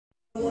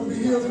I want to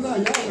be healed tonight.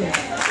 Y'all know. I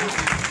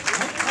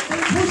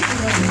can't push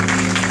tonight.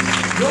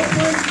 Your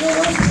praise go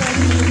up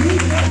tonight.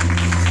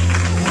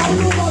 I don't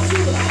know about you,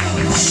 but I got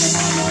a lot in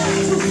my mind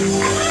too.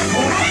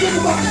 When I think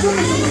about the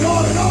goodness of the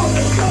Lord and all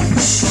that stuff.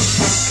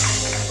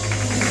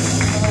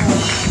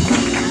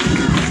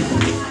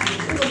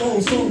 Some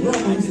old song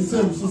grandma used to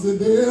tell me, she said,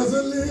 there's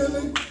a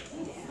lily,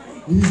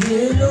 he's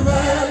in the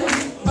valley,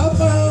 I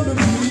found him,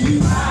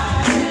 he's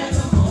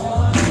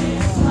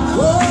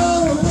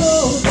whoa,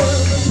 whoa,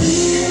 there's a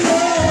lily.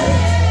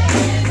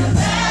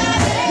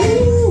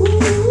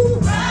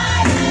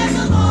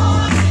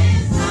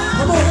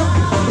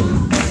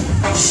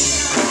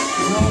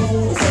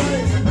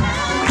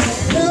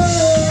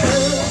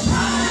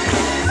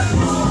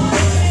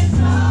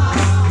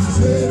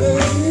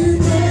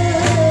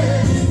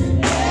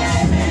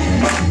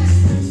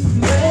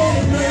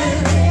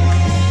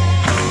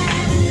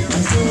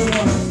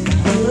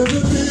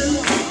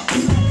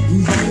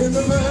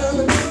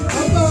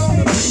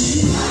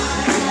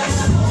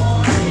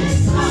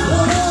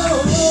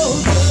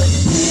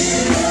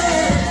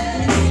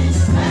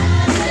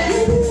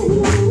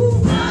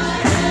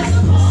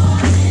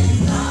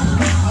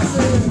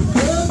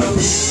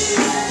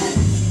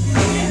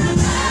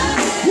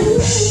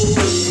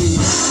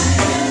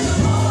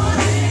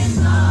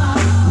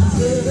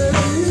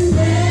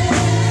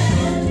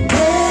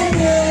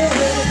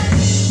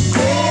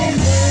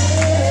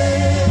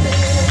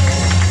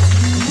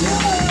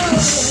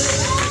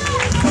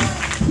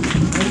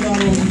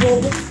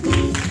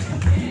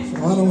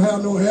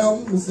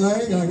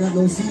 I got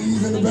no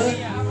CDs in the back.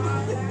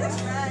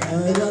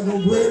 I ain't got no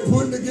bread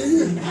pudding to give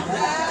you.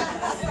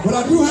 But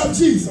I do have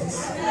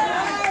Jesus.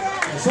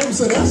 Some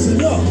say that's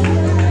enough.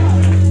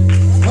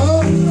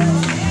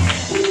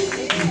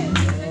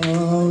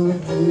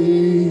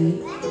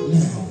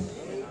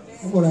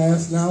 I'm going to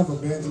ask now if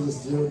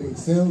Evangelist Geraldine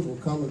Sims will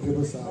come and give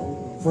us our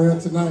opening prayer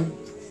tonight.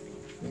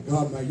 That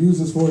God might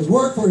use us for his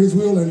work, for his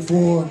will, and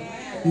for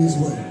his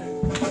way.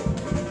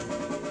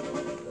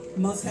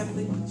 Most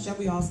heavenly, shall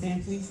we all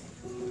stand, please?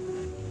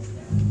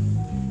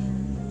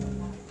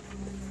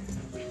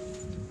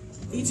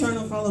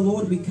 Eternal Father,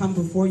 Lord, we come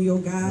before you, oh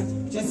God,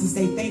 just to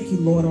say thank you,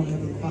 Lord, oh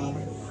Heavenly Father.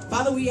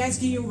 Father, we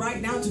asking you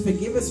right now to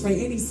forgive us for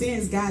any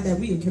sins, God, that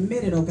we have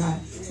committed, oh God,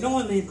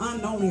 knowingly and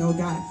unknowingly, oh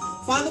God.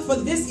 Father, for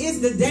this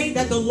is the day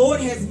that the Lord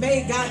has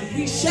made, God.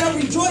 We shall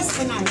rejoice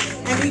tonight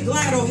and be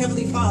glad, oh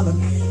Heavenly Father.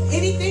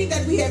 Anything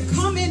that we have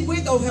come in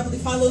with, oh Heavenly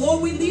Father,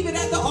 Lord, we leave it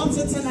at the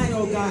altar tonight,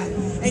 oh God.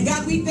 And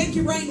God, we thank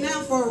you right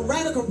now for a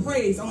radical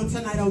praise on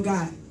tonight, oh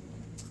God.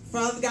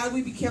 Father God,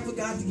 we be careful,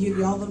 God, to give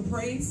you all the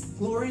praise,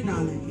 glory, and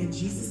honor. In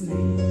Jesus'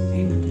 name,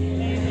 amen.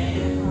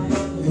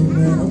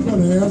 Amen. I'm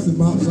going to ask that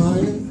Mount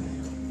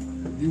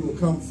Zion, you will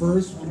come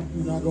first.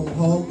 We're not going to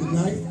hog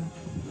tonight.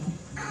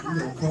 We're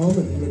going to come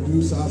and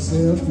introduce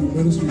ourselves through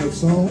ministry of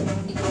song.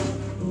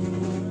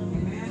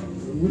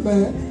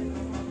 Amen.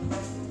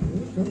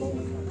 Come on.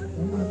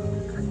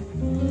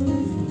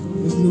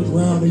 This new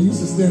ground, they used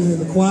to stand in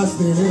the choir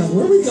stand. They're like,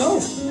 where we go?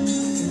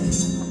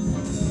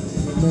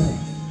 Amen.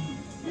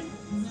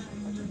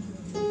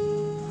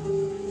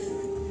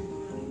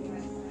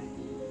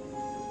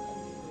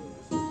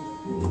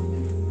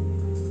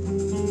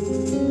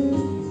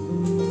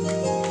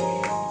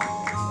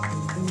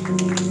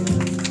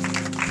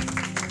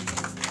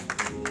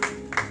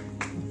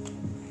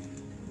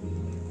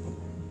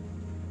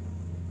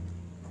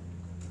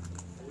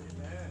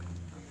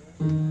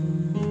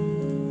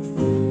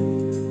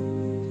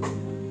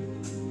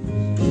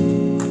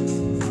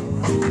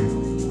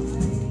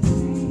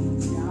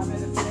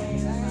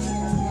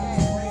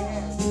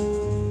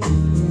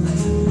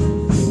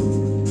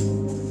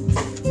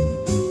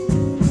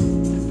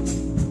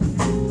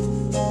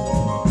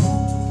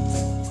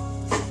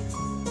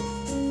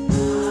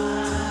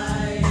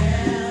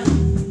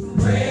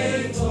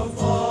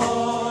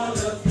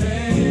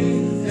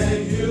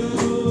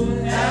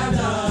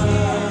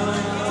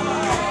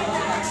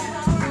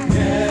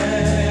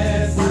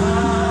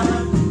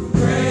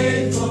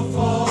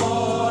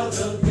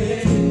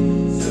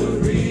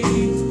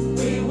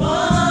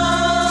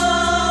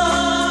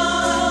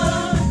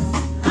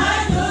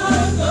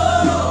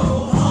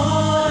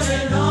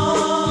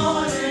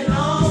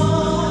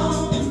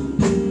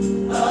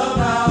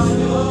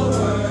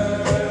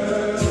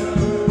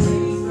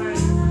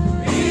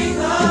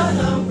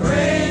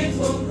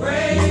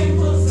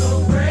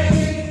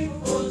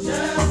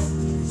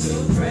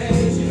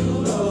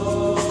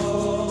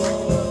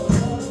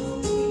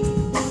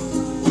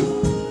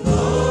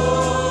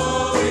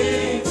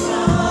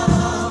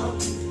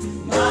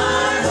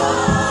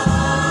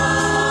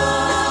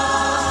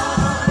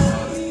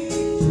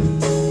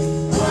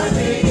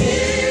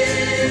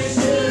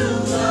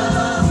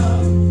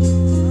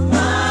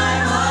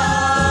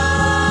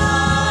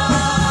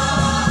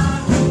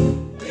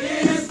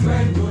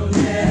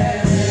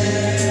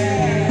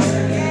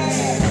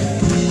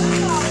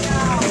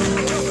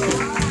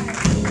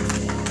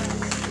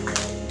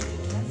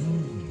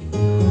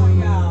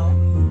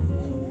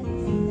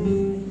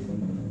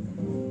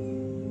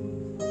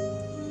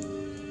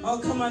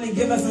 on and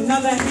give us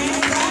another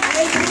hand clap.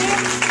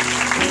 Amen.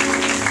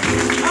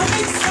 I'm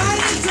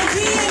excited to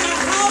be in the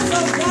house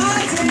of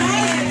God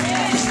tonight.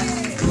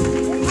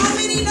 How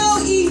many know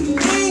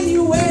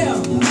Emmanuel?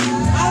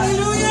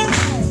 Hallelujah.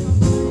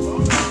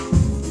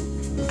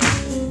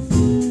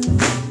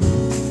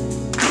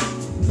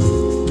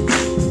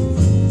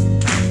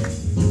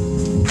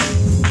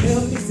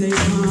 Help me say,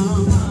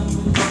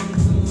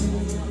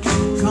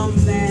 come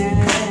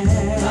there.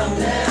 Come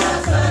let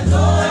us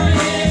adore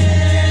Him.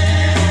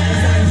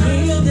 As I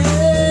kneel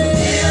down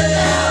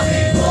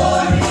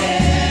before Him,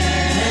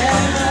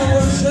 and I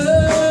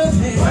worship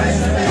Him.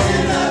 Worship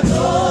and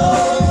adore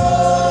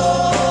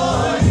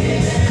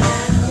Him.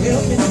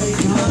 Help me say,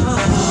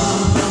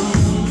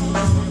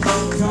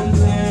 come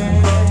there.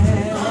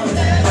 Come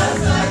let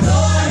us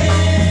adore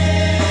Him.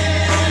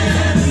 As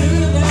I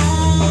kneel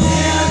down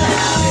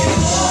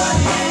before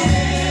Him,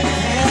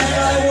 and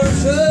I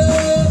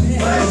worship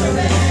Him. Worship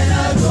and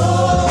adore.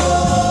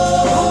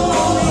 Come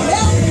on,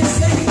 help me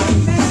say,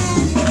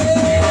 Emmanuel.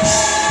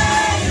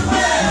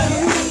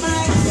 You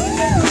my King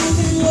of kings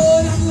and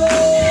Lord of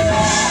lords.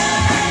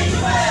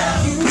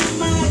 You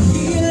my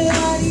healer,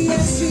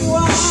 yes you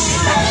are.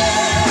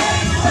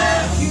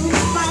 You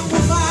my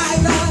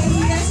provider,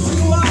 yes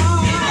you are.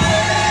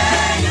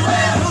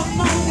 Come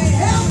on and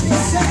help me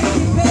say,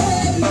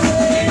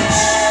 Emmanuel.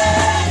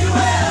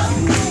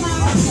 You my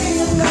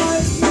healer,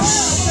 yes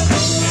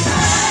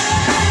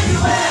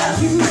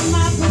you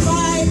my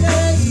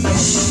provider,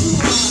 yes you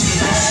are.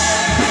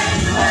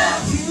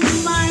 You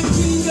my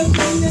King of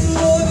kings and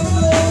Lord of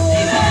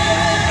lords.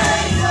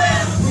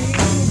 We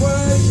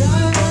worship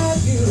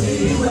you. We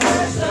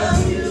worship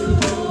you.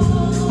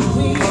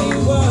 We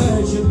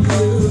worship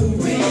you.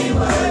 We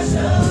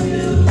worship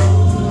you.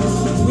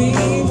 We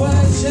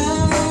worship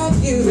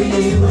you. We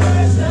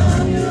worship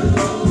you.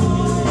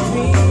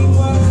 We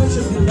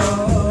worship you,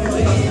 Lord.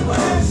 We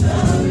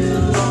worship you.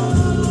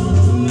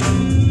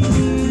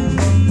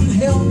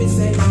 Help me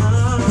say,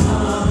 come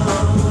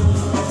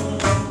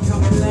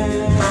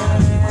let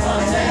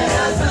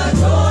us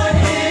adore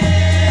Him.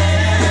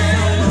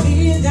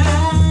 Kneel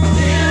down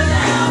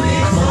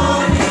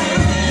before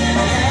Him,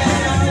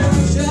 and I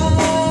worship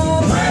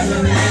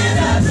and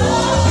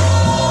adore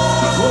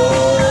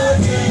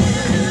Him.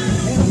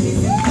 Help me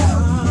say,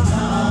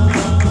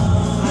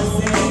 I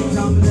say,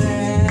 come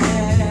let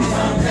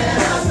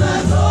us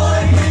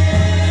adore Him.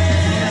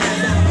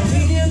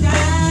 Kneel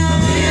down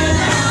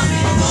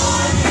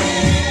before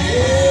Him,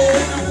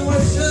 and I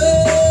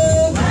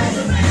worship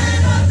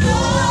and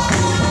adore.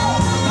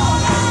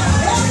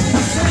 Help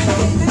me say,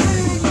 Emmanuel.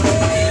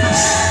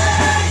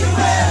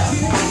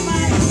 You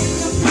my King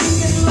of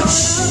kings and Lord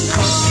of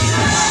lords.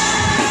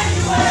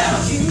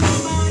 You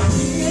my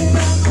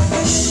healer,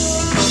 yes you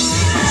are.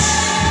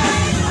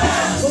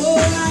 Oh,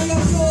 I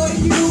adore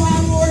you, I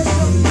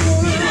worship you.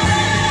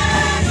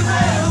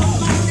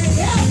 Come on and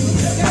help me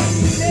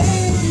say,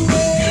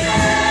 Emmanuel.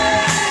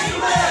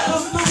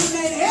 Come on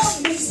and help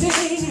me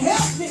sing,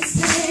 help me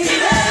sing.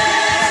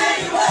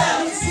 Help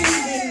me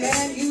sing,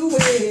 Emmanuel.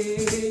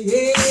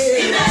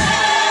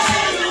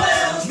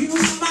 You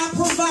my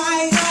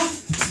provider,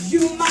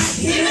 you my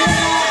healer.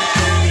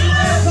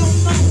 Come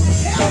on and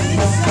help me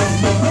say,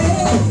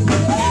 Emmanuel.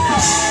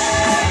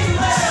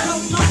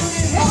 Come on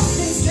and help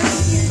me say,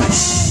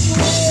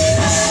 Emmanuel.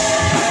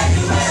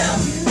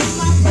 You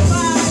my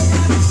provider.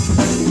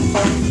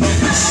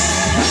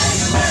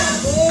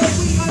 Oh,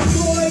 we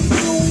adore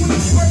you, we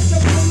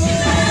worship you,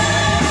 Lord.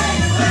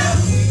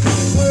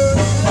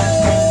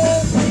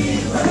 We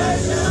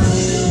worship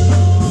you,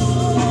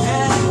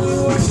 and we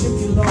worship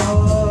you,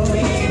 Lord.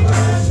 We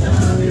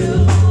worship you.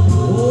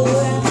 Oh,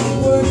 and we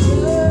worship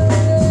you.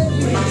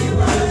 We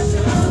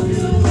worship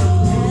you.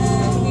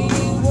 And we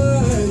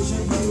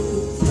worship you.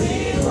 We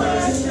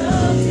worship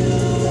you.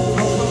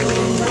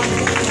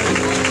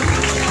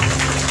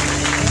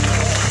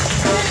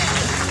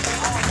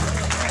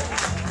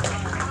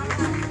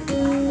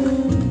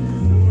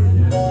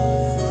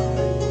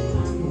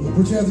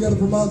 Put your hands together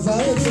for Mount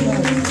Zion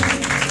tonight.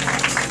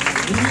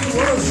 We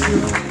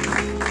worship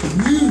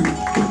you.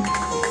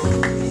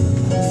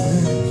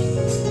 Man,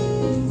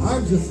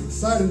 I'm just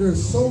excited.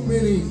 There's so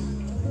many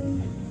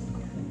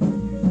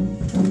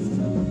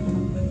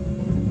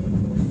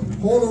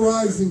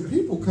polarizing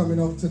people coming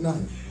up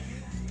tonight.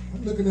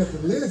 I'm looking at the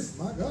list.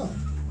 My God.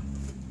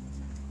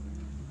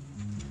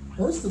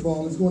 First of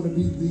all, it's going to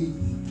be the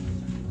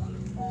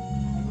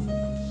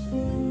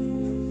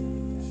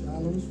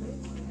Shiloh's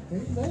friends.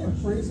 Amen.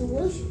 Praise and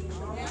worship.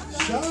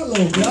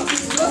 Shiloh, God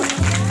bless you.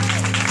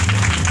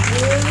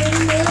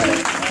 Amen.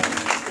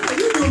 Yeah,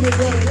 you're doing it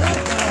better than that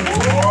now.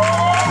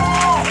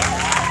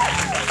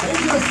 They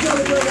just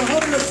celebrated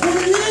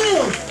 120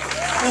 years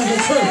as a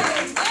church.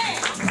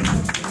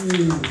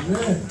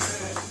 Amen.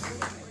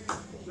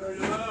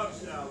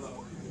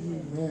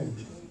 Amen.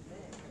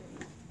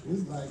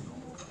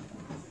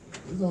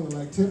 It's only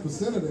like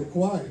 10% of their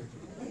choir.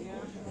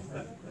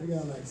 They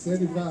got like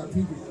 75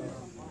 people.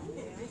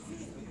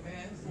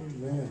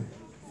 Amen.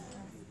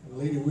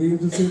 Lady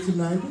Williams is here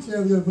tonight. Put your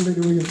hands up for Lady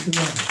Williams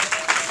tonight.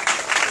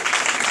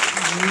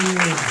 Amen.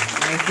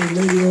 I say,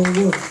 lady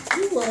on work.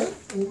 You right.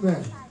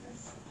 Amen.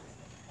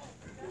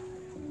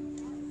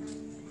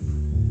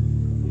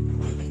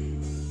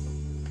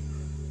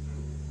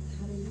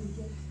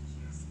 Hallelujah.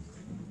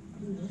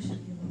 We worship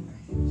you, Lord.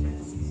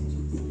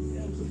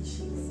 Thank you,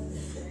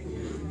 Jesus.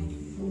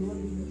 Lord,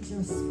 we need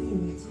your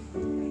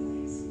spirit.